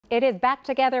It is back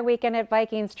together weekend at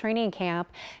Vikings training camp,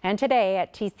 and today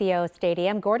at TCO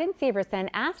Stadium, Gordon Severson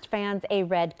asked fans a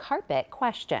red carpet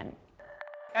question.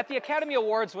 At the Academy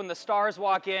Awards, when the stars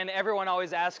walk in, everyone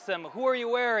always asks them, who are you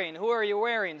wearing? Who are you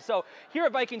wearing? So here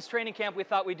at Vikings training camp, we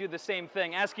thought we'd do the same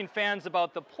thing, asking fans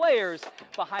about the players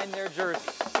behind their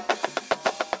jerseys.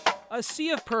 A sea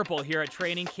of purple here at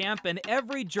training camp, and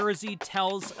every jersey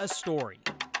tells a story.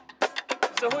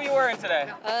 So who are you wearing today?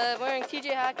 Wearing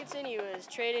TJ Hawkinson. He was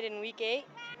traded in week 8.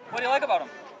 What do you like about him?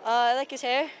 I like his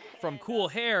hair. From cool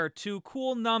hair to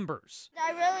cool numbers.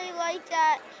 I really like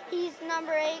that he's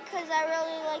number 8 because I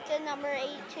really like the number 8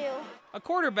 too. A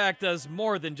quarterback does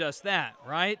more than just that,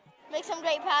 right? Make some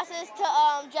great passes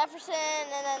to Jefferson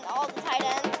and then all the tight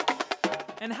ends.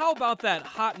 And how about that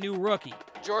hot new rookie?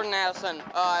 Jordan Addison.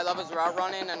 I love his route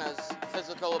running and his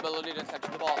physical ability to catch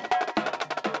the ball.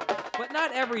 But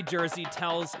not every jersey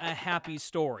tells a happy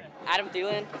story. Adam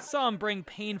Thielen. Some bring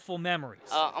painful memories.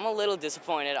 I'm a little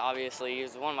disappointed, obviously. He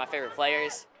was one of my favorite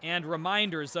players. And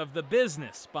reminders of the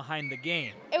business behind the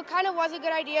game. It kind of was a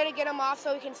good idea to get him off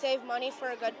so we can save money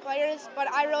for good players,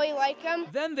 but I really like him.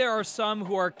 Then there are some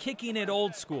who are kicking it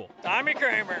old school. Tommy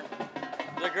Kramer,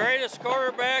 the greatest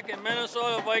quarterback in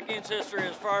Minnesota Vikings history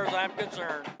as far as I'm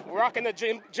concerned. We're rocking the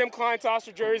Jim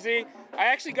Kleintoster jersey. I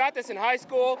actually got this in high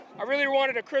school. I really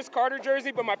wanted a Chris Carter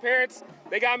jersey, but my parents,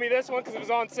 they got me this one because it was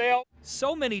on sale.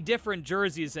 So many different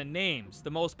jerseys and names. The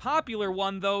most popular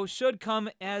one, though, should come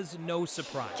as no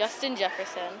surprise. Justin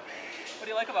Jefferson. What do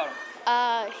you like about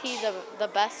him? He's the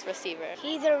best receiver.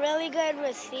 He's a really good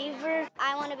receiver.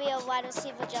 I want to be a wide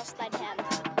receiver just like him.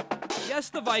 Yes,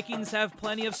 the Vikings have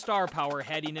plenty of star power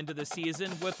heading into the season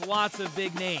with lots of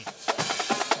big names.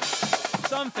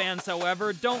 Some fans,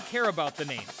 however, don't care about the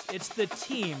names. It's the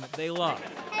team they love.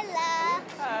 Hello.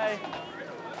 Hi.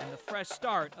 And the fresh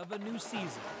start of a new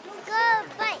season. Go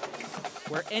Vikes.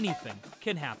 Where anything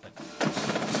can happen.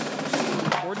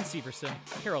 Gordon Severson,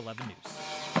 KARE 11 News.